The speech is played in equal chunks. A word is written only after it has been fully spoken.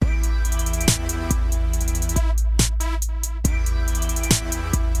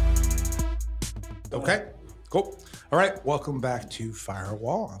All right, welcome back to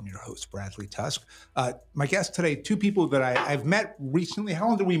Firewall. I'm your host, Bradley Tusk. My guest today, two people that I've met recently. How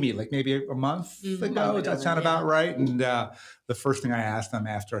long did we meet? Like maybe a month ago? Does that sound about right? And the first thing I asked them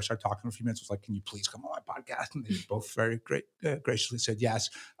after I started talking for a few minutes was like, can you please come on my podcast? And they both very graciously said yes.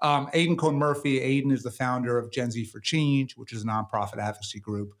 Aidan Cohen-Murphy. Aidan is the founder of Gen Z for Change, which is a nonprofit advocacy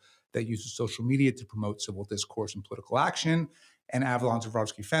group that uses social media to promote civil discourse and political action. And Avalon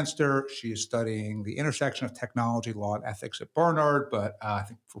Zavarsky-Fenster. She is studying the intersection of technology, law, and ethics at Barnard. But I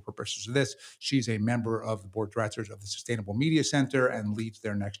think for purposes of this, she's a member of the board of directors of the Sustainable Media Center and leads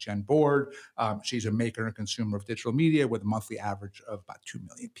their Next Gen board. She's a maker and consumer of digital media with a monthly average of about 2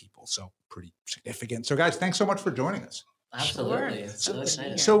 million people. So pretty significant. So guys, thanks so much for joining us. Absolutely. Sure. So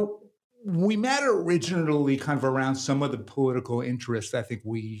excited. So we met originally kind of around some of the political interests I think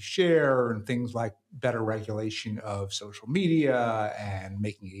we share and things like better regulation of social media and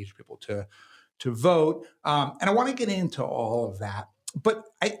making it easier for people to vote. And I want to get into all of that. But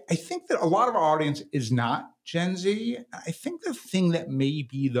I think that a lot of our audience is not Gen Z. I think the thing that may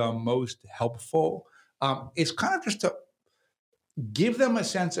be the most helpful is kind of just to give them a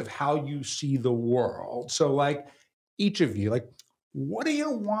sense of how you see the world. So like each of you, like, what do you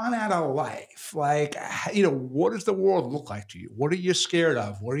want out of life? Like, what does the world look like to you? What are you scared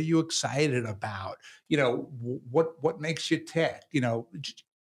of? What are you excited about? What makes you tick?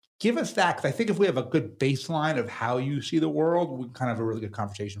 Give us that, because I think if we have a good baseline of how you see the world, we can kind of have a really good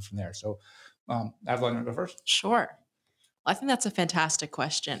conversation from there. So, Avalon, you want to go first? Sure. I think that's a fantastic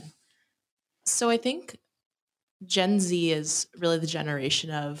question. So I think Gen Z is really the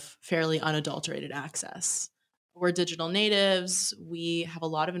generation of fairly unadulterated access. We're digital natives. We have a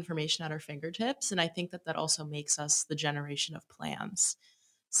lot of information at our fingertips. And I think that also makes us the generation of plans.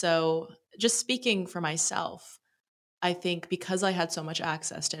 So just speaking for myself, I think because I had so much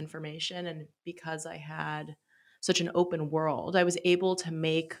access to information and because I had such an open world, I was able to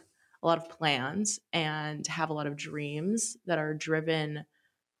make a lot of plans and have a lot of dreams that are driven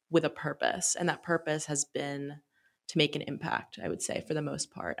with a purpose. And that purpose has been to make an impact, I would say, for the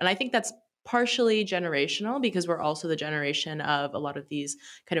most part. And I think that's partially generational because we're also the generation of a lot of these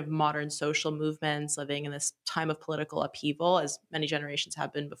kind of modern social movements living in this time of political upheaval, as many generations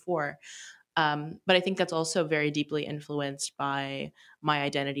have been before. But I think that's also very deeply influenced by my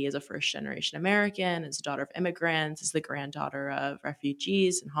identity as a first generation American, as a daughter of immigrants, as the granddaughter of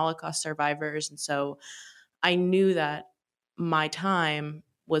refugees and Holocaust survivors. And so I knew that my time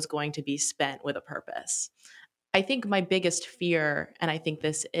was going to be spent with a purpose. I think my biggest fear, and I think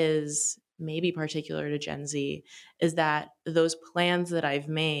this is maybe particular to Gen Z, is that those plans that I've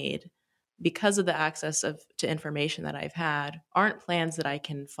made, because of the access to information that I've had, aren't plans that I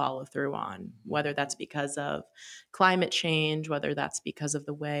can follow through on, whether that's because of climate change, whether that's because of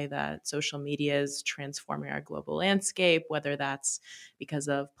the way that social media is transforming our global landscape, whether that's because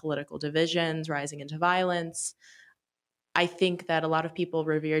of political divisions rising into violence. I think that a lot of people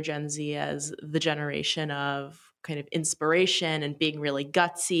revere Gen Z as the generation of kind of inspiration and being really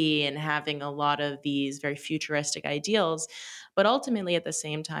gutsy and having a lot of these very futuristic ideals. But ultimately, at the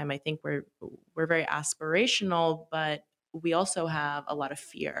same time, I think we're very aspirational, but we also have a lot of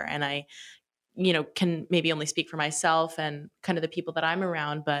fear. And I, can maybe only speak for myself and kind of the people that I'm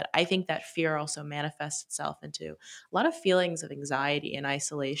around, but I think that fear also manifests itself into a lot of feelings of anxiety and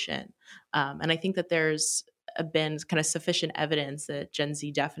isolation. And I think that there's been kind of sufficient evidence that Gen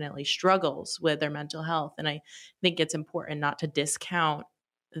Z definitely struggles with their mental health. And I think it's important not to discount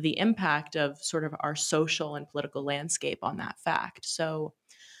the impact of sort of our social and political landscape on that fact. So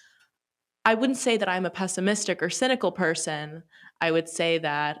I wouldn't say that I'm a pessimistic or cynical person. I would say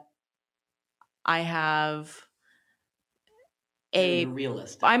that I have You're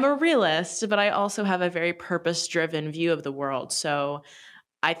realistic. I'm a realist, but I also have a very purpose-driven view of the world. So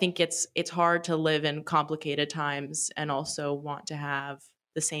I think it's hard to live in complicated times and also want to have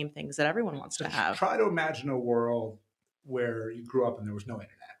the same things that everyone wants to have. Try to imagine a world where you grew up and there was no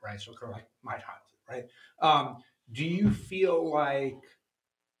internet, right? So kind of like my times, right? Do you feel like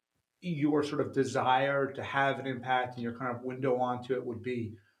your sort of desire to have an impact and your kind of window onto it would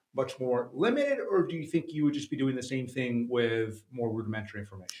be much more limited, or do you think you would just be doing the same thing with more rudimentary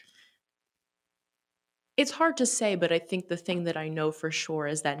information? It's hard to say, but I think the thing that I know for sure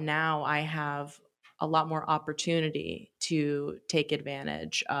is that now I have a lot more opportunity to take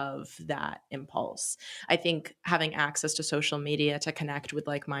advantage of that impulse. I think having access to social media to connect with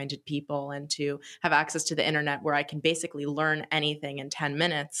like-minded people and to have access to the internet where I can basically learn anything in 10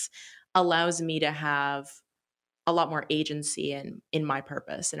 minutes allows me to have a lot more agency in my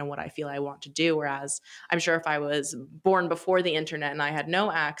purpose and in what I feel I want to do. Whereas I'm sure if I was born before the internet and I had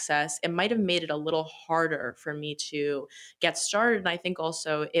no access, it might have made it a little harder for me to get started. And I think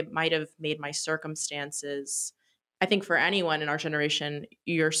also it might have made my circumstances, I think for anyone in our generation,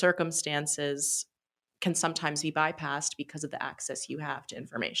 your circumstances can sometimes be bypassed because of the access you have to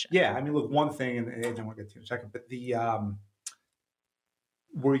information. Yeah, I mean, look, one thing, and I want to get to in a second, but the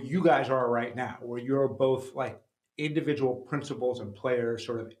where you guys are right now, where you're both like individual principals and players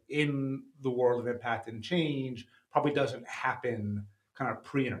sort of in the world of impact and change, probably doesn't happen kind of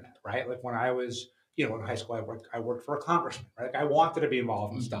pre-internet, right? Like when I was, in high school, I worked for a congressman, right? Like I wanted to be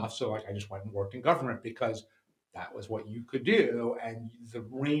involved in stuff, so like I just went and worked in government because that was what you could do, and the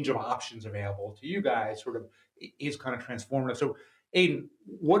range of options available to you guys sort of is kind of transformative. So, Aiden,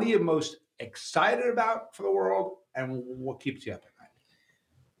 what are you most excited about for the world, and what keeps you up at night?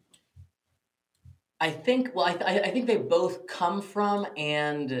 I think they both come from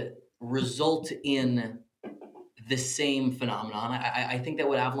and result in the same phenomenon. I think that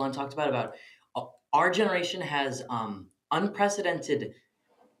what Avalon talked about our generation has unprecedented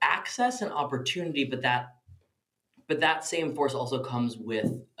access and opportunity, but that same force also comes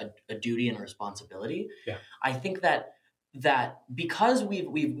with a duty and a responsibility. Yeah. I think that because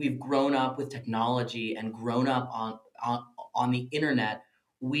we've grown up with technology and grown up on the internet,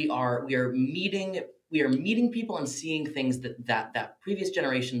 we are meeting people and seeing things that previous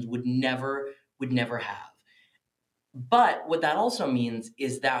generations would never have. But what that also means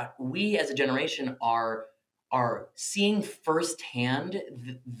is that we as a generation are seeing firsthand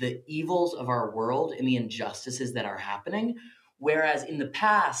the evils of our world and the injustices that are happening. Whereas in the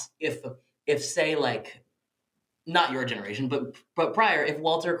past, if say like not your generation, but prior, if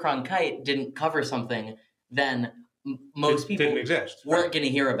Walter Cronkite didn't cover something, then most people didn't exist, weren't going to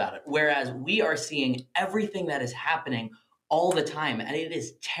hear about it. Whereas we are seeing everything that is happening all the time, and it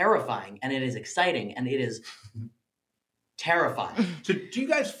is terrifying, and it is exciting, and it is terrifying. So do you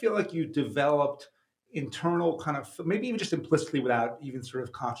guys feel like you developed internal kind of, maybe even just implicitly without even sort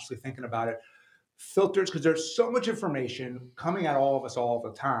of consciously thinking about it, filters? Because there's so much information coming at all of us all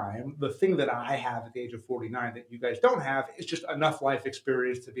the time. The thing that I have at the age of 49 that you guys don't have is just enough life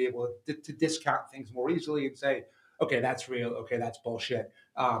experience to be able to discount things more easily and say, okay, that's real. Okay, that's bullshit.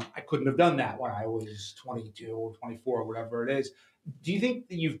 I couldn't have done that when I was 22 or 24 or whatever it is. Do you think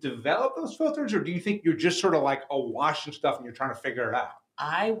that you've developed those filters, or do you think you're just sort of like awash in stuff and you're trying to figure it out?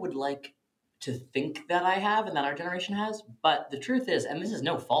 I would like to think that I have and that our generation has, but the truth is, and this is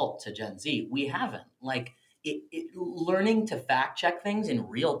no fault to Gen Z, we haven't. Like, learning to fact check things in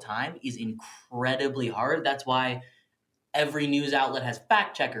real time is incredibly hard. That's why every news outlet has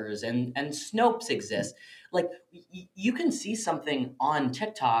fact checkers and Snopes exists. Like, you can see something on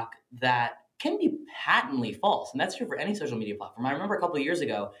TikTok that can be patently false, and that's true for any social media platform. I remember a couple of years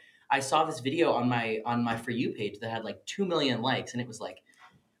ago, I saw this video on my For You page that had like 2 million likes, and it was like,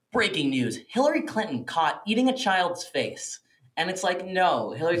 breaking news, Hillary Clinton caught eating a child's face. And it's like,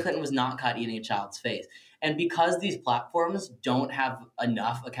 no, Hillary Clinton was not caught eating a child's face. And because these platforms don't have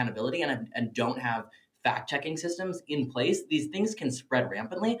enough accountability and don't have fact-checking systems in place, these things can spread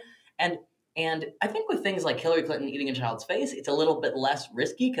rampantly. And I think with things like Hillary Clinton eating a child's face, it's a little bit less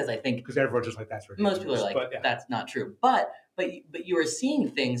risky because I think everyone's just like, that's ridiculous. Most people are like, that's not true. But you are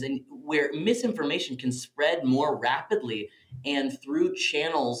seeing things and where misinformation can spread more rapidly and through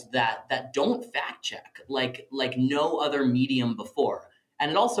channels that don't fact check like no other medium before.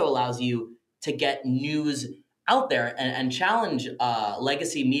 And it also allows you to get news out there and challenge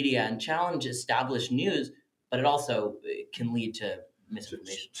legacy media and challenge established news, but it also can lead to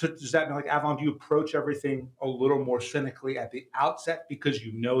misinformation. So does that mean, like, Avalon, do you approach everything a little more cynically at the outset because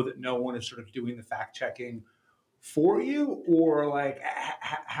you know that no one is sort of doing the fact checking for you, or like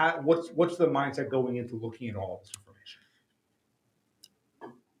what's the mindset going into looking at all this information?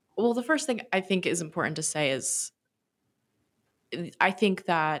 Well, the first thing I think is important to say is I think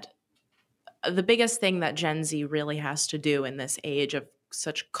that the biggest thing that Gen Z really has to do in this age of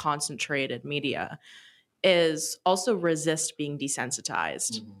such concentrated media is also resist being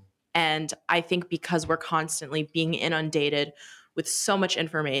desensitized. Mm-hmm. And I think because we're constantly being inundated with so much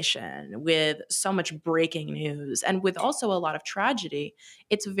information, with so much breaking news, and with also a lot of tragedy,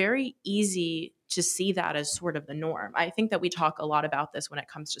 it's very easy to see that as sort of the norm. I think that we talk a lot about this when it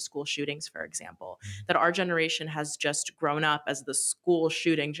comes to school shootings, for example, that our generation has just grown up as the school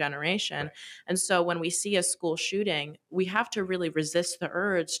shooting generation. Right. And so when we see a school shooting, we have to really resist the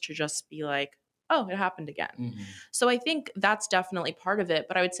urge to just be like, oh, it happened again. Mm-hmm. So I think that's definitely part of it.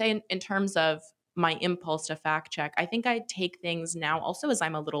 But I would say in terms of my impulse to fact check. I think I take things now also as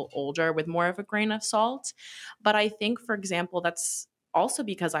I'm a little older with more of a grain of salt. But I think, for example, that's also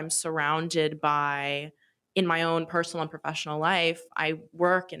because I'm surrounded by, in my own personal and professional life, I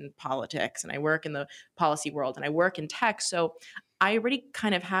work in politics and I work in the policy world and I work in tech. So I already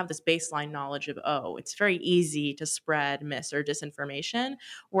kind of have this baseline knowledge of, oh, it's very easy to spread mis or disinformation.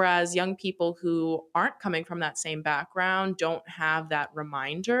 Whereas young people who aren't coming from that same background don't have that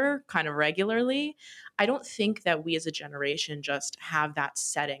reminder kind of regularly. I don't think that we as a generation just have that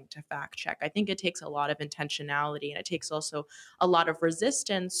setting to fact check. I think it takes a lot of intentionality, and it takes also a lot of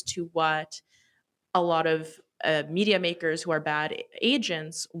resistance to what a lot of media makers who are bad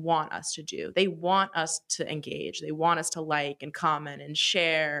agents want us to do. They want us to engage. They want us to like and comment and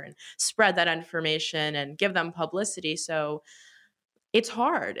share and spread that information and give them publicity. So it's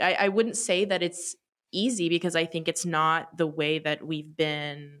hard. I wouldn't say that it's easy, because I think it's not the way that we've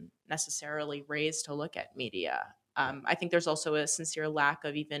been necessarily raised to look at media. I think there's also a sincere lack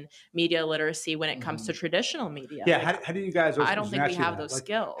of even media literacy when it comes to traditional media. Yeah. Like, How do you guys? I don't think we have those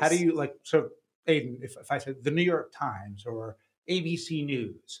skills. How do you like? So, Aiden, if I said the New York Times or ABC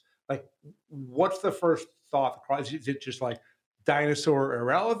News, like, what's the first thought? Is it just like dinosaur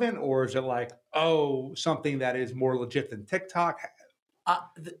irrelevant, or is it like, oh, something that is more legit than TikTok?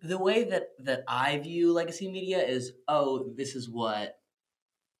 The way that I view legacy media is, oh, this is what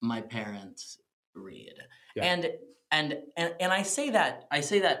my parents read, Yeah. and I say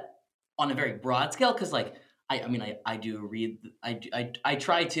that on a very broad scale, because like I do read, I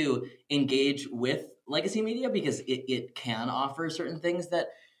try to engage with legacy media because it can offer certain things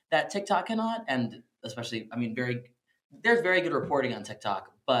that TikTok cannot, and especially there's very good reporting on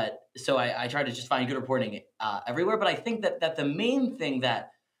TikTok, but so I try to just find good reporting everywhere. But I think that the main thing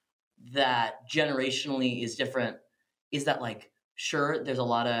that generationally is different is that, like, sure, there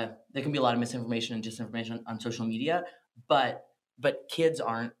can be a lot of misinformation and disinformation on social media, but kids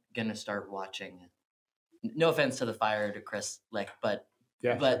aren't gonna start watching. No offense to the fired Chris Lick, but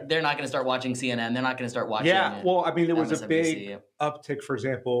Yeah, but they're not going to start watching CNN. They're not going to start watching. Yeah, well, I mean, there was a big MSNBC. uptick, for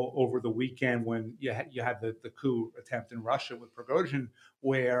example, over the weekend when you had the coup attempt in Russia with Prigozhin,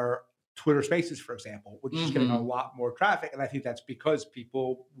 where Twitter Spaces, for example, was just getting a lot more traffic, and I think that's because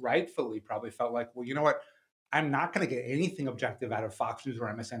people rightfully probably felt like, well, you know what, I'm not going to get anything objective out of Fox News or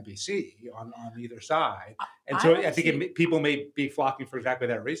MSNBC on either side, and so I think people may be flocking for exactly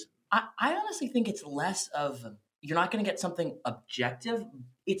that reason. I honestly think it's less of, you're not going to get something objective.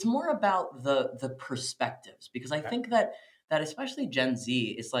 It's more about the perspectives, because I think that especially Gen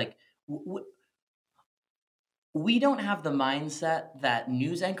Z is like, we don't have the mindset that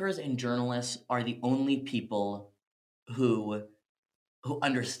news anchors and journalists are the only people who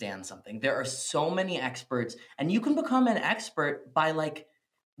understand something. There are so many experts, and you can become an expert by, like,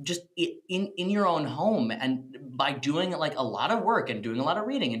 just in your own home, and by doing like a lot of work and doing a lot of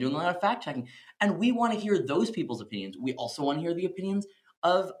reading and doing a lot of fact checking. And we want to hear those people's opinions. We also want to hear the opinions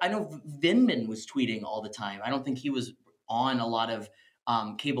of, I know Vindman was tweeting all the time. I don't think he was on a lot of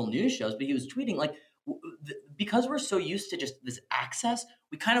cable news shows, but he was tweeting, like, because we're so used to just this access,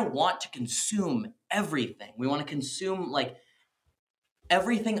 we kind of want to consume everything. We want to consume, like,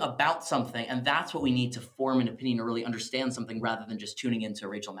 everything about something, and that's what we need to form an opinion or really understand something, rather than just tuning into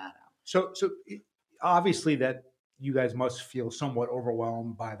Rachel Maddow. So obviously that you guys must feel somewhat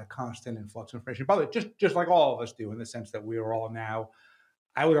overwhelmed by the constant influx of information, probably just like all of us do, in the sense that we are all now,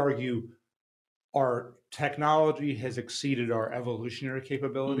 I would argue, our technology has exceeded our evolutionary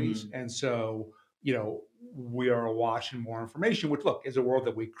capabilities, and so we are awash in more information, which, look, is a world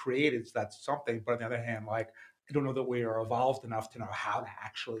that we created, so that's something. But on the other hand, like, I don't know that we are evolved enough to know how to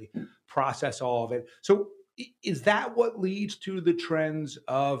actually process all of it. So is that what leads to the trends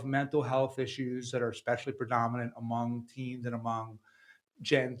of mental health issues that are especially predominant among teens and among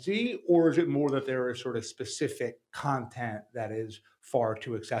Gen Z? Or is it more that there is sort of specific content that is far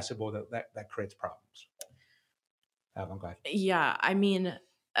too accessible that creates problems? Evan, go ahead. Yeah, I mean,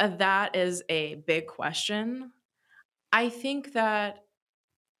 that is a big question. I think that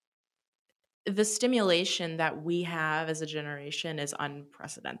the stimulation that we have as a generation is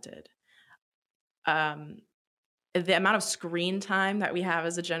unprecedented. The amount of screen time that we have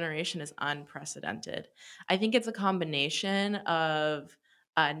as a generation is unprecedented. I think it's a combination of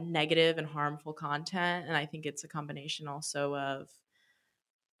negative and harmful content, and I think it's a combination also of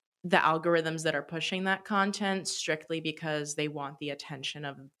the algorithms that are pushing that content strictly because they want the attention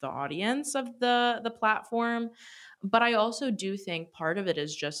of the audience of the platform. But I also do think part of it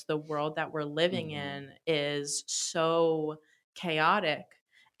is just the world that we're living in is so chaotic,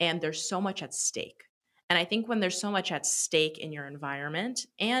 and there's so much at stake. And I think when there's so much at stake in your environment,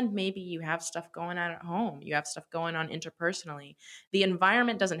 and maybe you have stuff going on at home, you have stuff going on interpersonally, the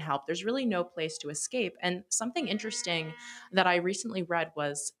environment doesn't help. There's really no place to escape. And something interesting that I recently read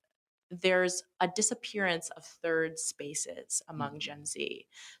was there's a disappearance of third spaces among Gen Z.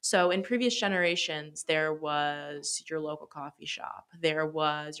 So in previous generations, there was your local coffee shop, there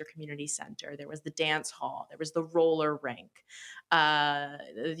was your community center, there was the dance hall, there was the roller rink.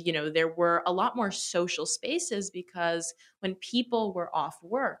 There were a lot more social spaces because when people were off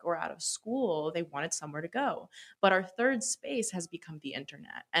work or out of school, they wanted somewhere to go. But our third space has become the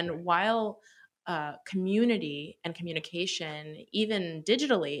internet. And while community and communication, even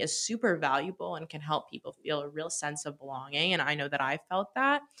digitally, is super valuable and can help people feel a real sense of belonging. And I know that I felt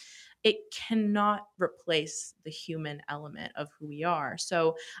that. It cannot replace the human element of who we are.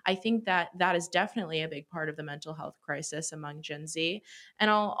 So I think that that is definitely a big part of the mental health crisis among Gen Z. And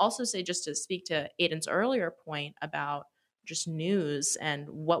I'll also say, just to speak to Aidan's earlier point about just news and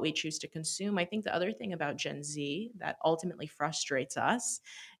what we choose to consume, I think the other thing about Gen Z that ultimately frustrates us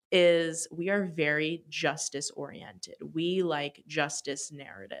is we are very justice oriented. We like justice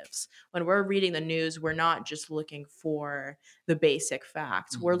narratives. When we're reading the news, we're not just looking for the basic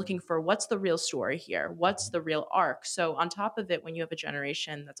facts. We're looking for what's the real story here? What's the real arc? So, on top of it, when you have a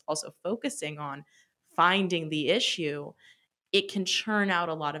generation that's also focusing on finding the issue, it can churn out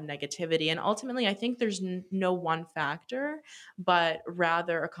a lot of negativity. And ultimately, I think there's no one factor, but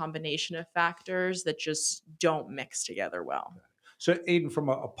rather a combination of factors that just don't mix together well. So, Aidan, from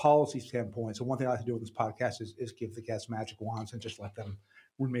a policy standpoint, so one thing I like to do with this podcast is give the guests magic wands and just let them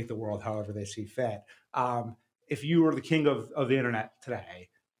remake the world however they see fit. If you were the king of the internet today,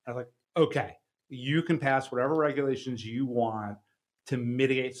 I was like, okay, you can pass whatever regulations you want to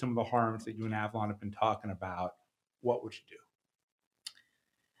mitigate some of the harms that you and Avalon have been talking about. What would you do?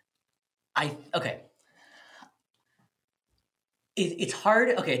 It's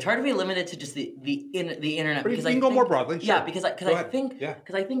hard. Okay, it's hard to be limited to just the internet, But because you can go more broadly. Yeah, Sure. because I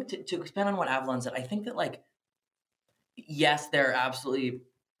think to expand on what Avalon said, I think that, like, yes, there are absolutely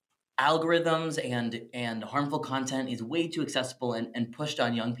algorithms and harmful content is way too accessible and pushed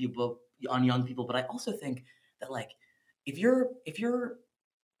on young people. But I also think that, like, if you're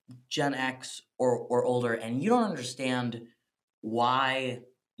Gen X or older and you don't understand why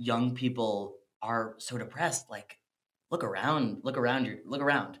young people are so depressed, like, look around.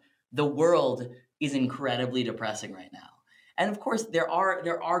 The world is incredibly depressing right now. And of course there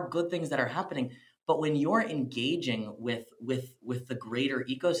are good things that are happening, but when you're engaging with the greater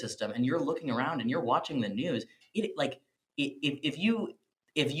ecosystem and you're looking around and you're watching the news, if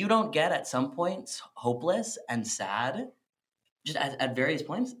you don't get at some points hopeless and sad just at various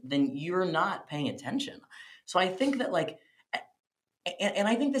points, then you're not paying attention. So I think that, like, and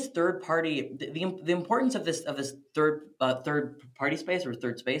I think this third party, the importance of this third party space or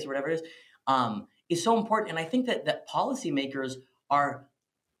third space or whatever it is so important. And I think that policymakers are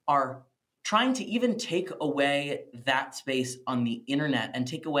trying to even take away that space on the internet and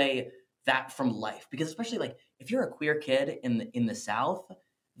take away that from life, because especially, like, if you're a queer kid in the South,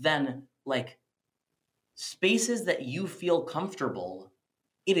 then, like, spaces that you feel comfortable,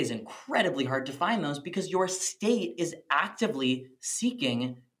 it is incredibly hard to find those because your state is actively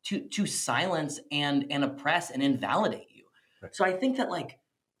seeking to silence and oppress and invalidate you. Right. So I think that, like,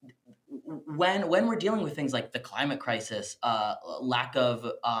 when we're dealing with things like the climate crisis, lack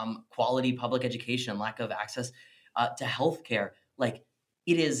of quality public education, lack of access to healthcare, like,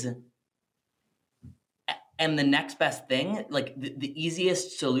 it is, and the next best thing, like, the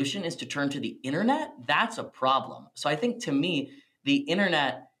easiest solution is to turn to the internet. That's a problem. So I think, to me, the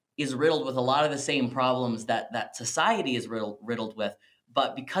internet is riddled with a lot of the same problems that society is riddled with,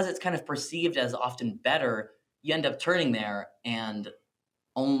 but because it's kind of perceived as often better, you end up turning there and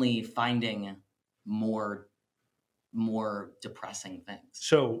only finding more depressing things.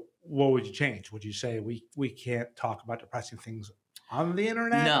 So what would you change? Would you say we can't talk about depressing things on the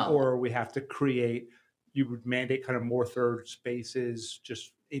internet? No. Or we have to create, you would mandate kind of more third spaces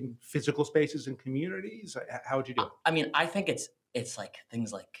just in physical spaces and communities? How would you do it? I mean, I think it's like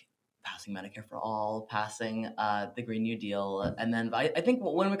things like passing Medicare for all, passing the Green New Deal. And then I think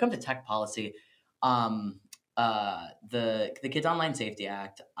when we come to tech policy, the Kids Online Safety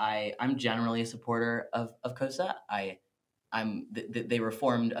Act, I'm generally a supporter of KOSA. They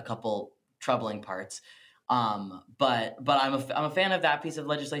reformed a couple troubling parts. But I'm a fan of that piece of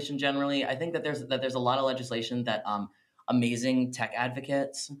legislation generally. I think that there's a lot of legislation that amazing tech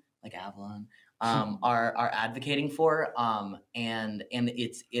advocates like Avalon are advocating for, and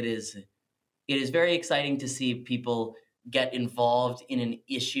it is very exciting to see people get involved in an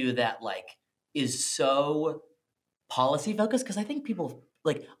issue that, like, is so policy focused, because I think people,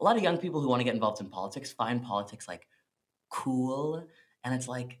 like a lot of young people who want to get involved in politics, find politics like cool, and it's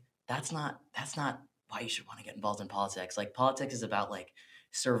like that's not why you should want to get involved in politics. Like politics is about like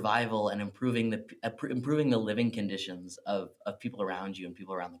survival and improving the living conditions of people around you and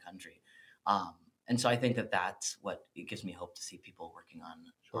people around the country. And so I think that's what it gives me hope to see people working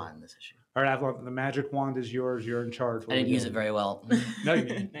on this issue. All right, Avalon, the magic wand is yours. You're in charge. I didn't use it very well. No,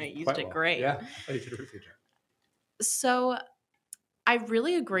 you No, you used it great. Yeah, you did a really good job. So I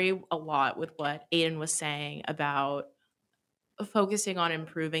really agree a lot with what Aidan was saying about focusing on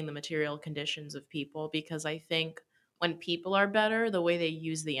improving the material conditions of people, because I think when people are better, the way they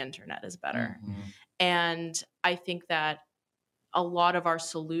use the internet is better. Mhm. And I think that a lot of our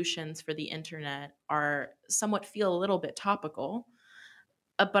solutions for the internet are somewhat feel a little bit topical.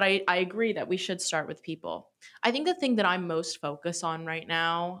 But I agree that we should start with people. I think the thing that I'm most focused on right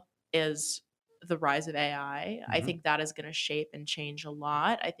now is the rise of AI. I Mhm. think that is going to shape and change a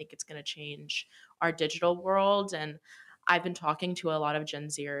lot. I think it's going to change our digital world. And I've been talking to a lot of Gen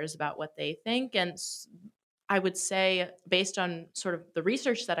Zers about what they think. And I would say, based on sort of the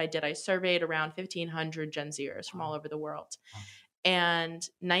research that I did, I surveyed around 1,500 Gen Zers from all over the world. Wow. And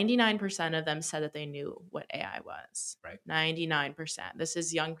 99% of them said that they knew what AI was. Right. 99%. This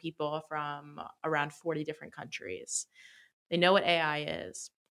is young people from around 40 different countries. They know what AI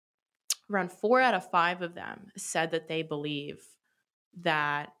is. Around 4 out of 5 of them said that they believe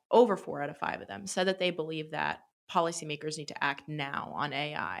that, over 4 out of 5 of them said that they believe that policymakers need to act now on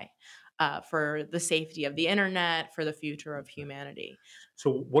AI for the safety of the internet, for the future of humanity.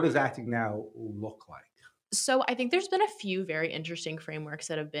 So what does acting now look like? So I think there's been a few very interesting frameworks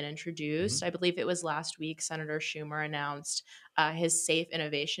that have been introduced. I believe it was last week Senator Schumer announced his safe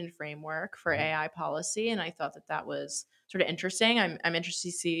innovation framework for AI policy, and I thought that was sort of interesting. I'm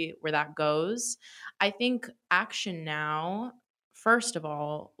interested to see where that goes. I think action now, first of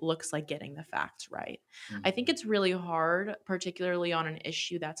all, looks like getting the facts right. I think it's really hard, particularly on an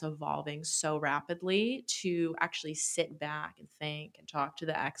issue that's evolving so rapidly, to actually sit back and think and talk to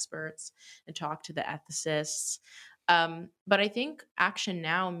the experts and talk to the ethicists. But I think action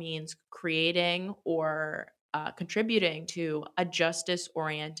now means creating or contributing to a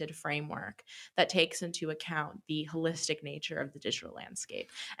justice-oriented framework that takes into account the holistic nature of the digital landscape.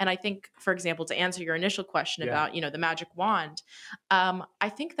 And I think, for example, to answer your initial question about, the magic wand, I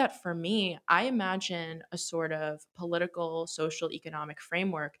think that for me, I imagine a sort of political, social, economic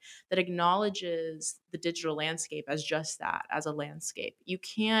framework that acknowledges the digital landscape as just that, as a landscape. You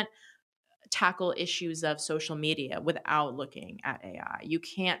can't tackle issues of social media without looking at AI. You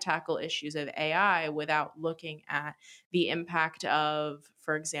can't tackle issues of AI without looking at the impact of,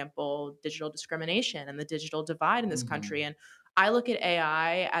 for example, digital discrimination and the digital divide in this country. And I look at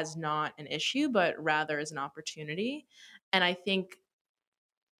AI as not an issue, but rather as an opportunity. And I think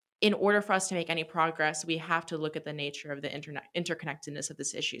in order for us to make any progress, we have to look at the nature of the interconnectedness of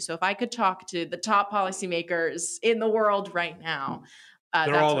this issue. So if I could talk to the top policymakers in the world right now, that's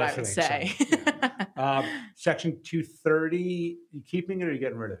all what I would say. So, yeah. Section 230, you keeping it or you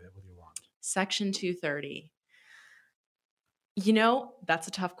getting rid of it with your wand? Section 230. That's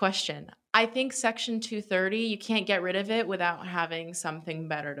a tough question. I think Section 230, you can't get rid of it without having something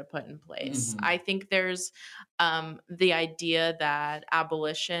better to put in place. I think there's the idea that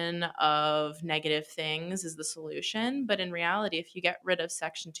abolition of negative things is the solution. But in reality, if you get rid of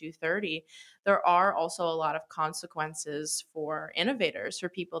Section 230, there are also a lot of consequences for innovators, for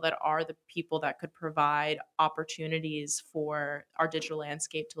people that are the people that could provide opportunities for our digital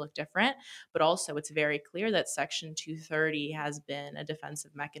landscape to look different. But also, it's very clear that Section 230 has been a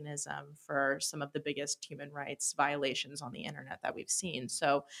defensive mechanism for some of the biggest human rights violations on the internet that we've seen.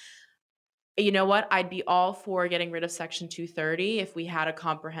 So, you know what? I'd be all for getting rid of Section 230 if we had a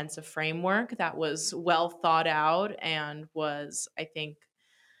comprehensive framework that was well thought out and was, I think,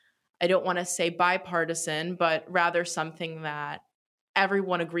 I don't want to say bipartisan, but rather something that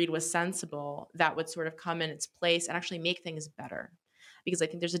everyone agreed was sensible, that would sort of come in its place and actually make things better. Because I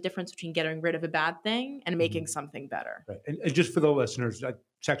think there's a difference between getting rid of a bad thing and making something better. Right. And just for the listeners,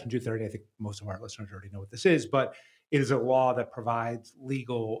 Section 230, I think most of our listeners already know what this is, but it is a law that provides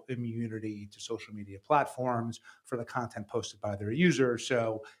legal immunity to social media platforms for the content posted by their users.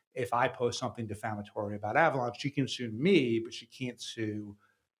 So if I post something defamatory about Avalon, she can sue me, but she can't sue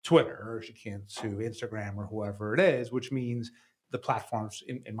Twitter, or she can't sue Instagram, or whoever it is, which means the platforms,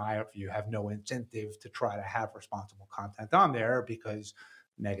 in my view, have no incentive to try to have responsible content on there, because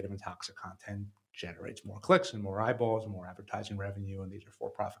negative and toxic content generates more clicks and more eyeballs and more advertising revenue. And these are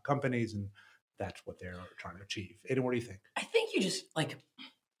for-profit companies, and that's what they're trying to achieve. Aidan, what do you think? I think you just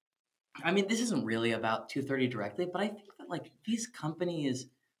I mean, this isn't really about 230 directly, but I think that like these companies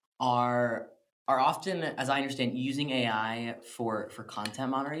are often, as I understand, using AI for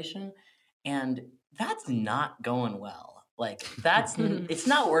content moderation, and that's not going well. Like it's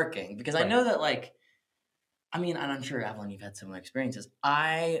not working because I Right. know that like I mean, and I'm sure Evelyn, you've had similar experiences.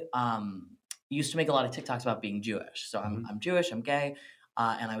 I used to make a lot of TikToks about being Jewish. So Mhm. I'm Jewish, I'm gay,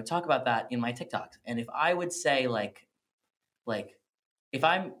 and I would talk about that in my TikToks. And if I would say like if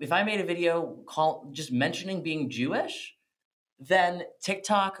I made a video call just mentioning being Jewish, then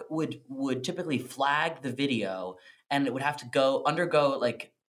TikTok would typically flag the video and it would have to go undergo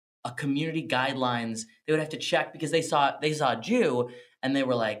like a community guidelines. They would have to check because they saw a Jew and they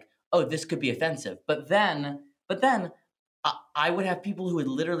were like, "Oh, this could be offensive." But then I would have people who would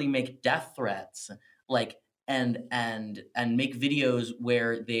literally make death threats, like and make videos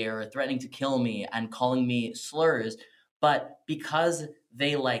where they're threatening to kill me and calling me slurs, but because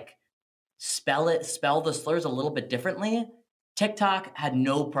they like spell the slurs a little bit differently, TikTok had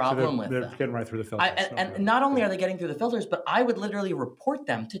no So problem with they're them. getting right through the I, filters. No and problem. not only Yeah. are they getting through the filters, but I would literally report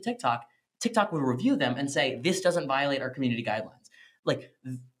them to TikTok. TikTok would review them and say, this doesn't violate our community guidelines. Like,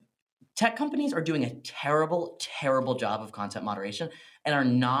 tech companies are doing a terrible, terrible job of content moderation and are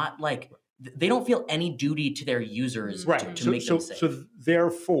not like, they don't feel any duty to their users Right. to So make them so safe. so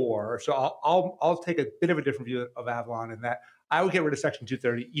therefore, so I'll take a bit of a different view of Avalon in that I would get rid of Section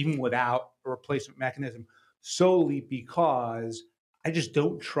 230 even without a replacement mechanism solely because I just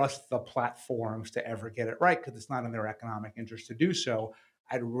don't trust the platforms to ever get it right because it's not in their economic interest to do so.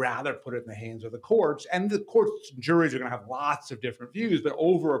 I'd rather put it in the hands of the courts, and the courts and juries are going to have lots of different views, but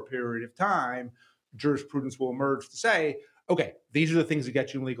over a period of time, jurisprudence will emerge to say, okay, these are the things that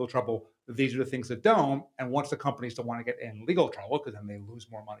get you in legal trouble. These are the things that don't. And once the companies don't want to get in legal trouble, because then they lose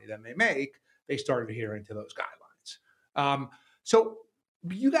more money than they make, they start adhering to those guidelines. So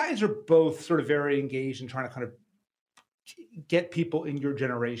you guys are both sort of very engaged in trying to kind of get people in your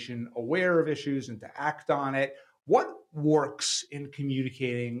generation aware of issues and to act on it. What works in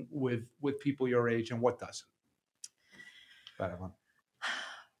communicating with people your age and what doesn't?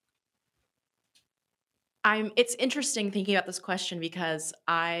 It's interesting thinking about this question because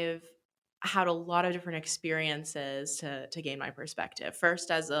I've had a lot of different experiences to gain my perspective.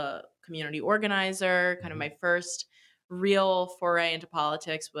 First, as a community organizer, kind of my first real foray into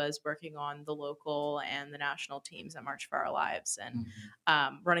politics was working on the local and the national teams at March for Our Lives and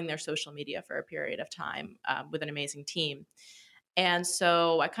running their social media for a period of time with an amazing team. And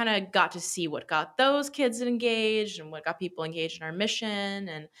so I kind of got to see what got those kids engaged and what got people engaged in our mission.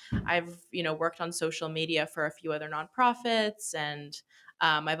 And I've, worked on social media for a few other nonprofits. And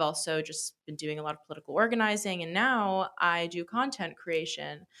I've also just been doing a lot of political organizing. And now I do content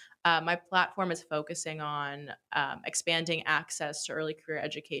creation. My platform is focusing on expanding access to early career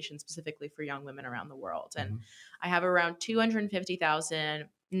education, specifically for young women around the world. And I have around 250,000,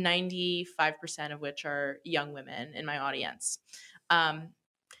 95% of which are young women in my audience. Um,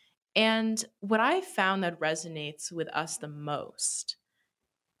 and what I found that resonates with us the most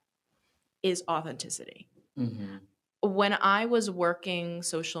is authenticity. When I was working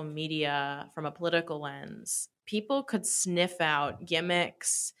social media from a political lens, people could sniff out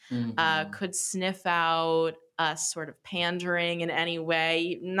gimmicks, could sniff out us sort of pandering in any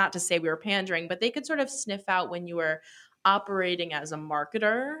way. Not to say we were pandering, but they could sort of sniff out when you were operating as a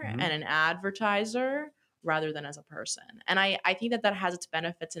marketer and an advertiser rather than as a person. And I think that has its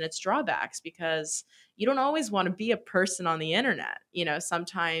benefits and its drawbacks because you don't always want to be a person on the internet.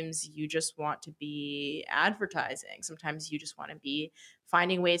 Sometimes you just want to be advertising. Sometimes you just want to be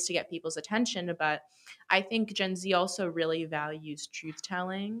finding ways to get people's attention. But I think Gen Z also really values truth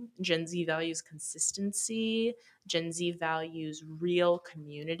telling. Gen Z values consistency. Gen Z values real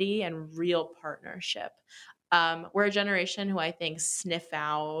community and real partnership. We're a generation who I think sniff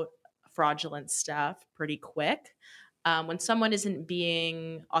out fraudulent stuff pretty quick. When someone isn't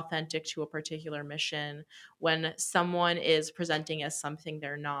being authentic to a particular mission, when someone is presenting as something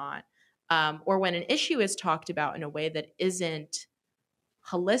they're not, or when an issue is talked about in a way that isn't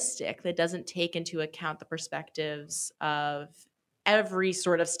holistic, that doesn't take into account the perspectives of every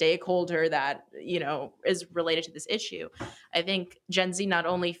sort of stakeholder that is related to this issue. I think Gen Z not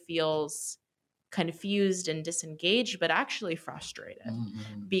only feels confused and disengaged, but actually frustrated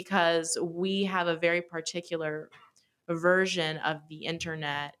because we have a very particular version of the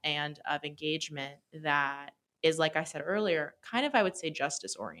internet and of engagement that is, like I said earlier, kind of, I would say,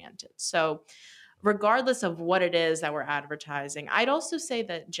 justice oriented. So regardless of what it is that we're advertising, I'd also say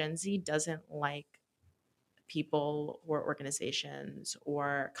that Gen Z doesn't like people or organizations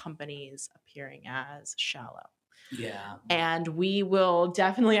or companies appearing as shallow. Yeah. And we will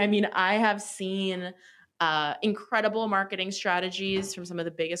definitely, I mean, I have seen incredible marketing strategies from some of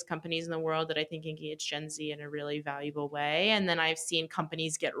the biggest companies in the world that I think engage Gen Z in a really valuable way. And then I've seen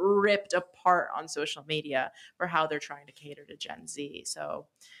companies get ripped apart on social media for how they're trying to cater to Gen Z. So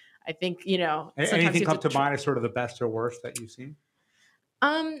I think, sometimes Anything you come have to mind as sort of the best or worst that you've seen?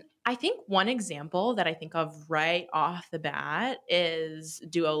 I think one example that I think of right off the bat is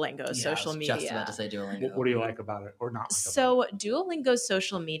Duolingo Yeah, social I was media. just about to say Duolingo. What do you like about it or not like about it? So Duolingo's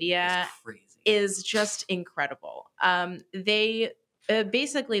social media It's crazy. is just incredible. They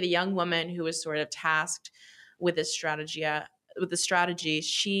basically, the young woman who was sort of tasked with this strategy,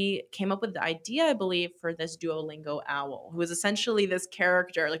 she came up with the idea, I believe, for this Duolingo owl, who was essentially this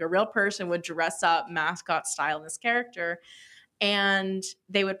character, like a real person would dress up mascot style in this character, and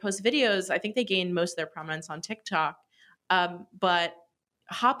they would post videos. I think they gained most of their prominence on TikTok, but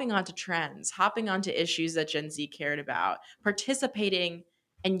hopping onto trends, hopping onto issues that Gen Z cared about, participating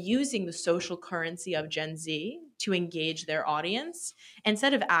and using the social currency of Gen Z to engage their audience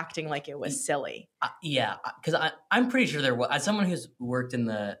instead of acting like it was silly. Yeah, because I'm pretty sure there was, as someone who's worked in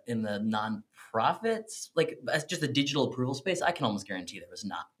the nonprofits, like as just the digital approval space, I can almost guarantee there was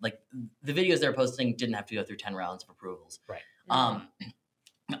not, like, the videos they're posting didn't have to go through 10 rounds of approvals. Right.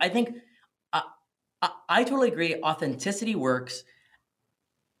 I think I totally agree. Authenticity works,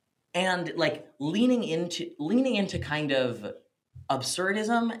 and like leaning into kind of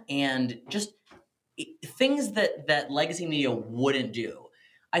absurdism and just things that legacy media wouldn't do.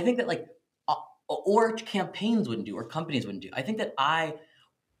 I think that or campaigns wouldn't do, or companies wouldn't do. I think that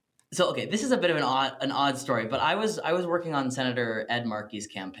okay, this is a bit of an odd story, but I was working on Senator Ed Markey's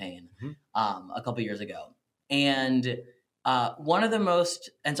campaign a couple years ago, and one of the most,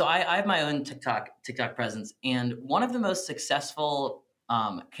 and so I have my own TikTok presence, and one of the most successful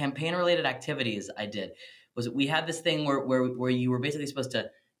campaign related activities I did was we had this thing where you were basically supposed to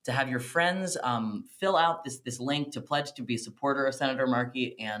have your friends fill out this link to pledge to be a supporter of Senator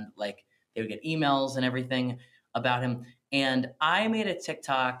Markey, and like they would get emails and everything about him. And I made a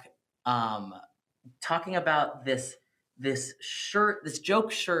TikTok talking about this shirt, this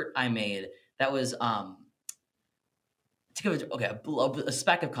joke shirt I made that was to give a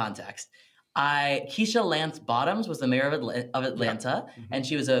speck of context. Keisha Lance Bottoms was the mayor of Atlanta, and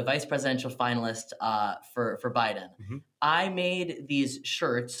she was a vice presidential finalist for Biden. I made these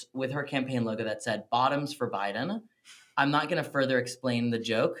shirts with her campaign logo that said "Bottoms for Biden." I'm not going to further explain the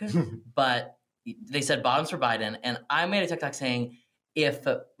joke, but they said "Bottoms for Biden," and I made a TikTok saying, if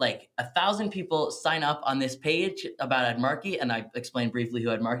like 1,000 people sign up on this page about Ed Markey, and I explained briefly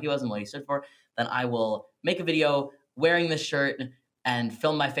who Ed Markey was and what he stood for, then I will make a video wearing this shirt and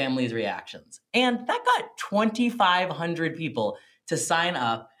film my family's reactions. And that got 2,500 people to sign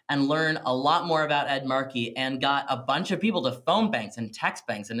up and learn a lot more about Ed Markey, and got a bunch of people to phone banks and text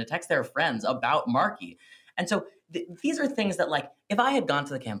banks and to text their friends about Markey. And so these are things that, like, if I had gone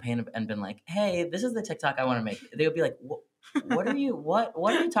to the campaign and been like, hey, this is the TikTok I want to make, they would be like, what are you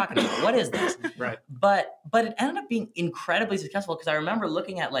talking about? What is this? Right. But it ended up being incredibly successful, because I remember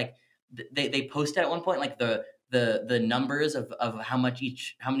looking at, like, they posted at one point, like, the numbers of how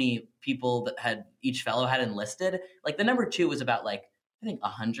many people that each fellow had enlisted. Like, the number 2 was about, like, I think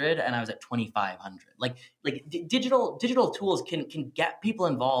 100, and I was at 2,500. Like digital tools can get people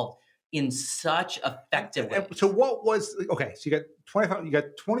involved in such effective ways. So what was, okay, so you got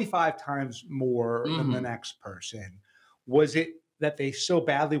 25 times more than the next person. Was it that they so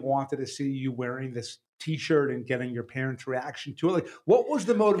badly wanted to see you wearing this T-shirt and getting your parents' reaction to it? Like, what was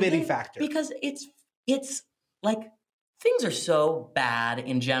the motivating factor? Because it's like, things are so bad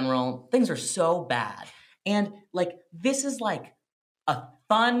in general. Things are so bad. And like, this is like a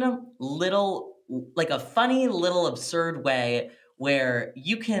funny little absurd way where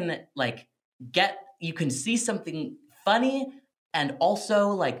you can see something funny and also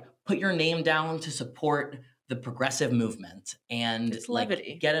like put your name down to support the progressive movement and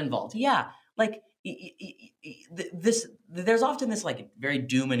levity. Get involved. Yeah. Like, there's often this like very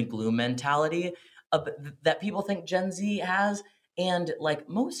doom and gloom mentality that people think Gen Z has, and like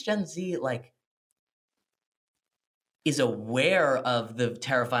most Gen Z like is aware of the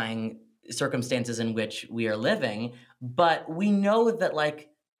terrifying circumstances in which we are living, but we know that like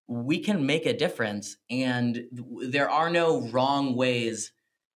we can make a difference, and there are no wrong ways.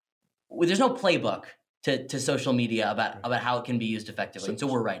 There's no playbook to social media about how it can be used effectively. So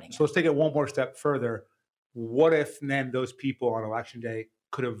we're writing. So let's take it one more step further. What if then those people on election day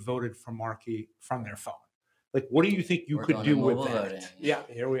could have voted for Markey from their phone? Like, what do you think you could do with that? Voting. Yeah,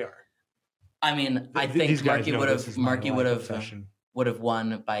 here we are. I mean, I think Markey would have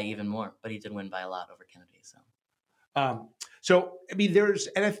won by even more, but he did win by a lot over Kennedy. So So, I mean,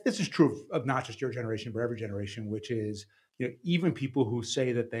 this is true of not just your generation, but every generation, which is, even people who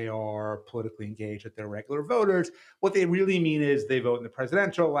say that they are politically engaged, that they're regular voters, what they really mean is they vote in the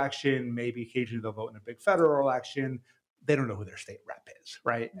presidential election, maybe occasionally they'll vote in a big federal election. They don't know who their state rep is,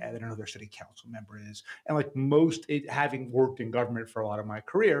 right? And they don't know who their city council member is. And like having worked in government for a lot of my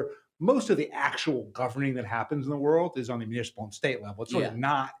career, most of the actual governing that happens in the world is on the municipal and state level. It's really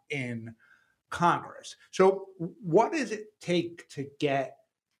not in Congress. So, what does it take to get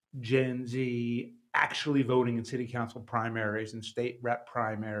Gen Z actually voting in city council primaries and state rep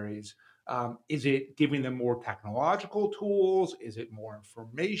primaries? Is it giving them more technological tools? Is it more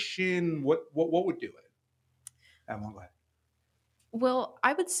information? What would do it? Emma, go ahead. Well,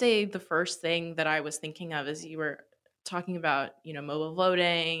 I would say the first thing that I was thinking of as you were talking about, mobile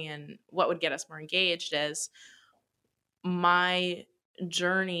voting and what would get us more engaged is my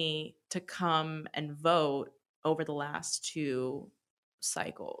journey to come and vote over the last 2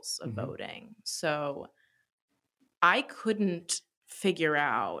 cycles of voting. So I couldn't figure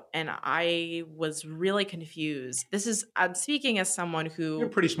out, and I was really confused. I'm speaking as someone who You're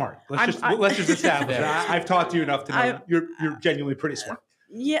pretty smart. Let's just establish that. I've talked to you enough to know you're genuinely pretty smart.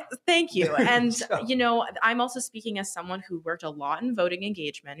 Yeah, thank you. And, So- I'm also speaking as someone who worked a lot in voting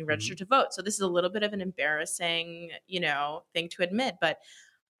engagement, who registered to vote. So this is a little bit of an embarrassing, thing to admit, but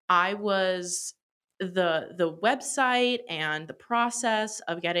I was the website and the process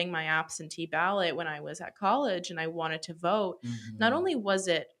of getting my absentee ballot when I was at college and I wanted to vote. Not only was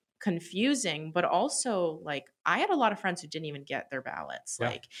it confusing, but also like I had a lot of friends who didn't even get their ballots.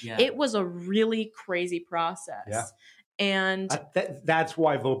 It was a really crazy process. Yeah. And that's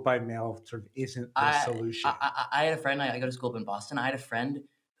why vote by mail sort of isn't the solution. I had a friend, I go to school up in Boston. I had a friend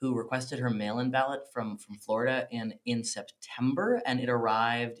who requested her mail-in ballot from Florida in September, and it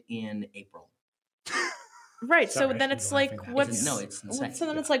arrived in April. Right. Sorry, so then it's like, it's insane. So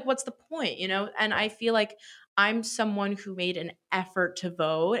then it's like, what's the point, And I feel like I'm someone who made an effort to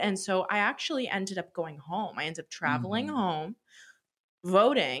vote. And so I actually ended up going home. I ended up traveling home,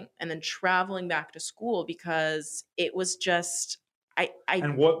 voting, and then traveling back to school because it was just,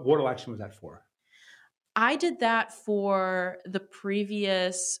 And what election was that for? I did that for the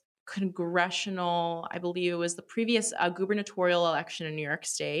previous congressional, I believe it was the previous gubernatorial election in New York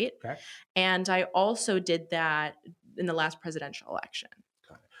State. Okay. And I also did that in the last presidential election.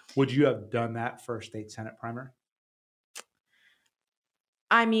 Got it. Would you have done that for a state Senate primary?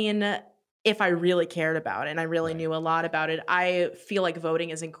 I mean, if I really cared about it and I really knew a lot about it, I feel like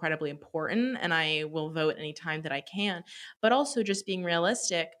voting is incredibly important and I will vote anytime that I can. But also just being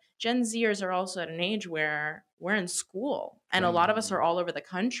realistic, Gen Zers are also at an age where we're in school and a lot of us are all over the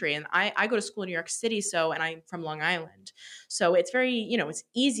country. And I go to school in New York City, and I'm from Long Island. So it's very, it's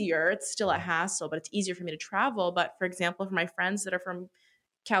easier. It's still a hassle, but it's easier for me to travel. But for example, for my friends that are from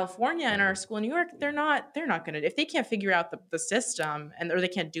California and our school in New York, they're not going to, if they can't figure out the system or they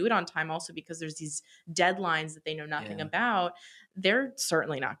can't do it on time also because there's these deadlines that they know nothing about, they're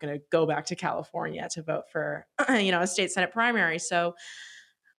certainly not going to go back to California to vote for, a state Senate primary. So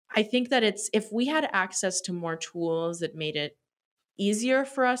I think that if we had access to more tools that made it easier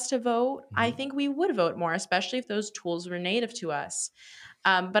for us to vote, I think we would vote more, especially if those tools were native to us.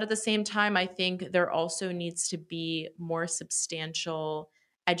 But at the same time, I think there also needs to be more substantial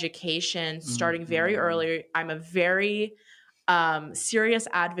education starting very early. I'm a very serious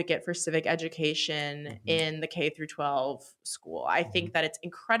advocate for civic education in the K through 12 school. I think that it's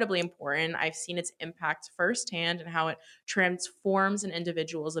incredibly important. I've seen its impact firsthand and how it transforms an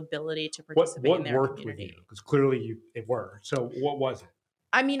individual's ability to participate in their what worked community. with you? Because clearly it worked. So what was it?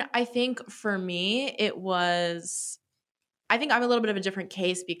 I mean, I think for me, I think I'm a little bit of a different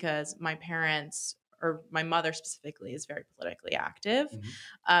case because my parents, or my mother specifically, is very politically active.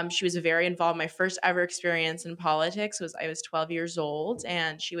 She was very involved. My first ever experience in politics was I was 12 years old,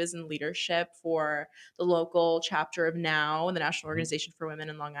 and she was in leadership for the local chapter of NOW, the National Organization for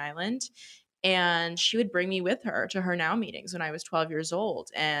Women in Long Island. And she would bring me with her to her NOW meetings when I was 12 years old.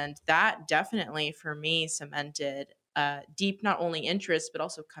 And that definitely, for me, cemented deep, not only interest, but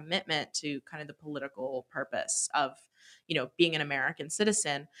also commitment to kind of the political purpose of, being an American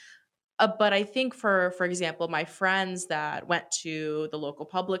citizen. But I think for example, my friends that went to the local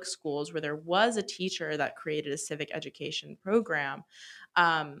public schools where there was a teacher that created a civic education program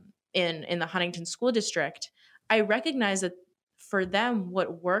in the Huntington School District, I recognize that for them,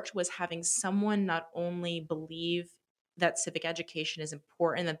 what worked was having someone not only believe that civic education is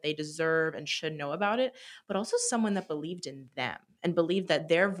important, that they deserve and should know about it, but also someone that believed in them and believed that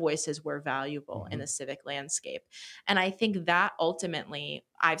their voices were valuable in the civic landscape. And I think that ultimately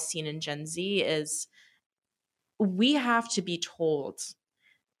I've seen in Gen Z is we have to be told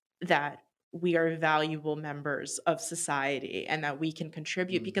that we are valuable members of society and that we can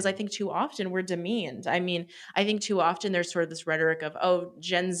contribute, because I think too often we're demeaned. I mean, I think too often there's sort of this rhetoric of, oh,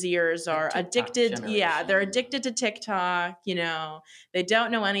 Gen Zers are addicted. Yeah, they're addicted to TikTok. You know, they don't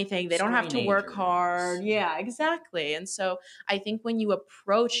know anything. They don't have to work hard. Yeah, exactly. And so I think when you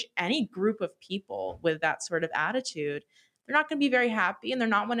approach any group of people with that sort of attitude, they're not going to be very happy, and they're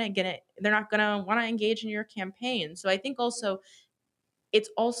not going to want to engage in your campaign. So I think also it's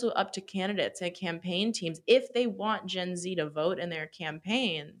also up to candidates and campaign teams, if they want Gen Z to vote in their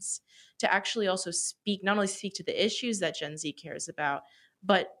campaigns, to actually also not only speak to the issues that Gen Z cares about,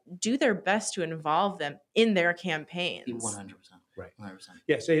 but do their best to involve them in their campaigns. 100%. Right. 100%.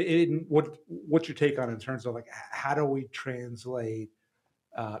 Yes. What's your take on it in terms of like, how do we translate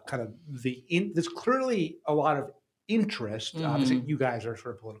kind of there's clearly a lot of interest. Obviously, you guys are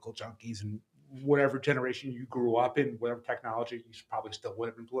sort of political junkies, and whatever generation you grew up in, whatever technology, you probably still would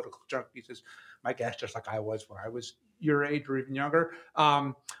have been political junkies, is my guess, just like I was when I was your age or even younger.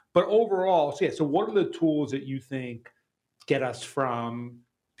 But overall, so what are the tools that you think get us from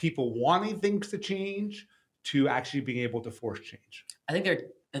people wanting things to change to actually being able to force change? I think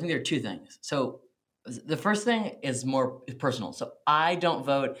there are two things. So the first thing is more personal. So I don't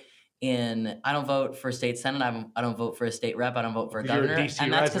vote for a state senate. I don't vote for a state rep. I don't vote for a governor.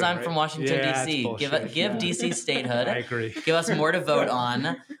 And that's because I'm from Washington, D.C. Give D.C. statehood. I agree. Give us more to vote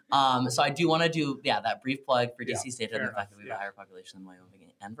on. So I do want to do that brief plug for D.C. statehood and the fact that we have a higher population than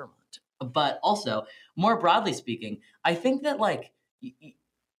Wyoming and Vermont. But also, more broadly speaking, I think that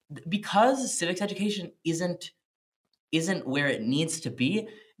because civics education isn't where it needs to be,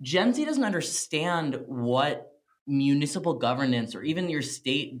 Gen Z doesn't understand what municipal governance or even your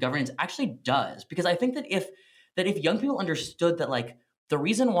state governance actually does. Because I think that if young people understood that the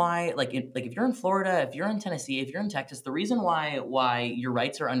reason why if you're in Florida, if you're in Tennessee, if you're in Texas, the reason why your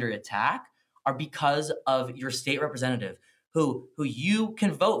rights are under attack are because of your state representative who you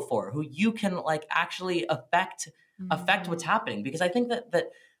can vote for, who you can actually affect what's happening. Because I think that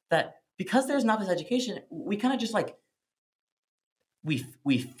because there's not this education, we kind of just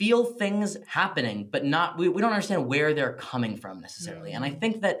we feel things happening, but we don't understand where they're coming from necessarily. And I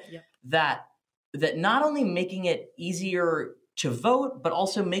think that not only making it easier to vote, but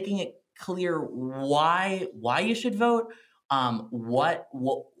also making it clear why you should vote, what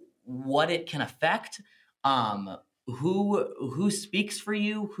it can affect, who speaks for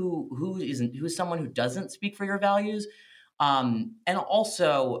you, who's someone who doesn't speak for your values, and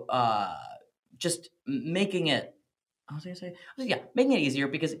also just making it. Making it easier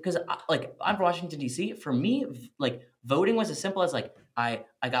because I'm from Washington, D.C. For me, voting was as simple as I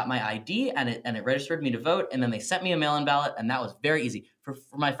got my ID and it registered me to vote, and then they sent me a mail-in ballot, and that was very easy. For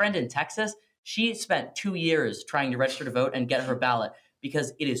my friend in Texas, she spent 2 years trying to register to vote and get her ballot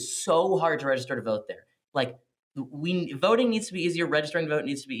because it is so hard to register to vote there. Voting needs to be easier, registering to vote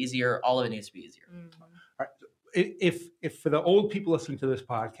needs to be easier, all of it needs to be easier. All right. If for the old people listening to this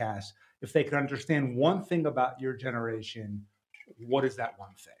podcast, if they could understand one thing about your generation, what is that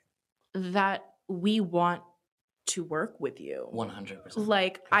one thing? That we want to work with you.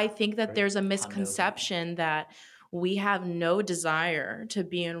 100%. I think that there's a misconception that we have no desire to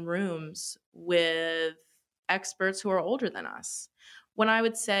be in rooms with experts who are older than us. When I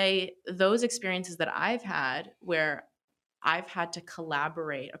would say those experiences that I've had where I've had to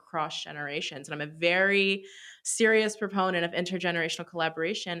collaborate across generations, and I'm a very serious proponent of intergenerational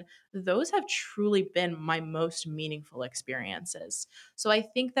collaboration, those have truly been my most meaningful experiences. So I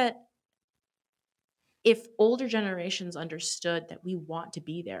think that if older generations understood that we want to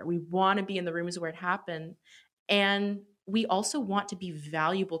be there, we want to be in the rooms where it happened, and we also want to be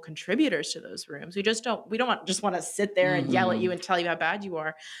valuable contributors to those rooms. We don't just want to sit there and yell at you and tell you how bad you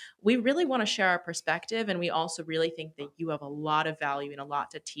are. We really want to share our perspective, and we also really think that you have a lot of value and a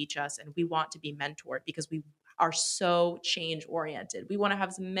lot to teach us, and we want to be mentored because we are so change oriented. We want to have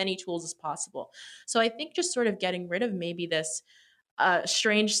as many tools as possible. So I think just sort of getting rid of maybe this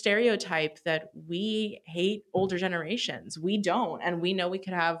strange stereotype that we hate older generations. We don't. And we know we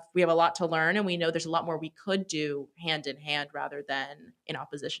have a lot to learn, and we know there's a lot more we could do hand in hand rather than in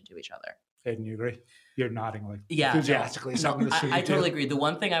opposition to each other. Hayden, you agree? You're nodding enthusiastically. I totally agree. The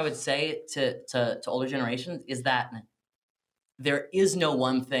one thing I would say to older generations is that there is no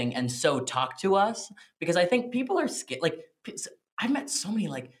one thing, and so talk to us, because I think people are scared. I've met so many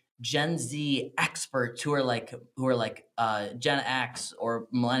Gen Z experts who are Gen X or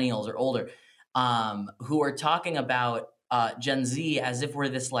millennials or older, who are talking about Gen Z as if we're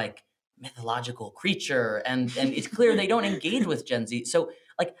this mythological creature, and it's clear they don't engage with Gen Z. So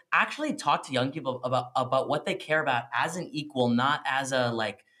like actually talk to young people about what they care about as an equal, not as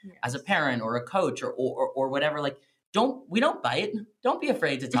a as a parent or a coach or whatever. Like, we don't bite. Don't be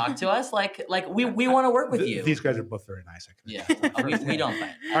afraid to talk to us. Like we want to work with you. These guys are both very nice. Yeah, we don't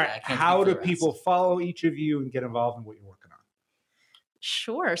bite. All right. How do people follow each of you and get involved in what you're working on?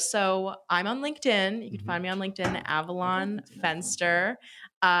 Sure. So I'm on LinkedIn. You can find me on LinkedIn, Avalon Fenster.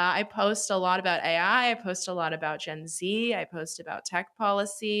 I post a lot about AI. I post a lot about Gen Z. I post about tech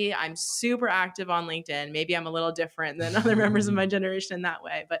policy. I'm super active on LinkedIn. Maybe I'm a little different than other members of my generation in that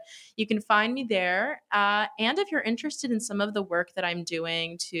way, but you can find me there. And if you're interested in some of the work that I'm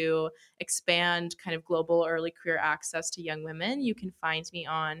doing to expand kind of global early career access to young women, you can find me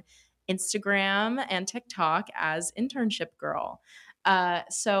on Instagram and TikTok as Internship Girl.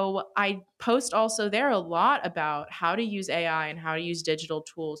 So I post also there a lot about how to use AI and how to use digital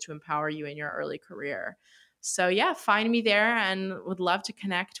tools to empower you in your early career. So yeah, find me there and would love to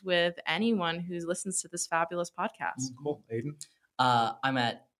connect with anyone who listens to this fabulous podcast. Cool. Aiden? I'm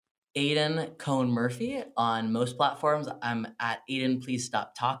at Aiden Cohn Murphy on most platforms. I'm at Aiden Please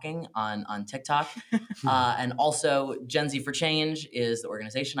Stop Talking on TikTok. And also Gen Z for Change is the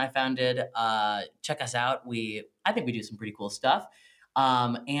organization I founded. Check us out. I think we do some pretty cool stuff.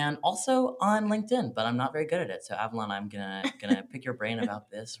 And also on LinkedIn, but I'm not very good at it. So Avalon, I'm gonna pick your brain about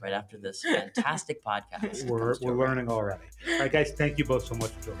this right after this fantastic podcast. We're learning already. All right, guys, thank you both so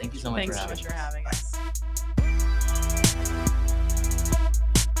much for joining. Thank you so much for having us.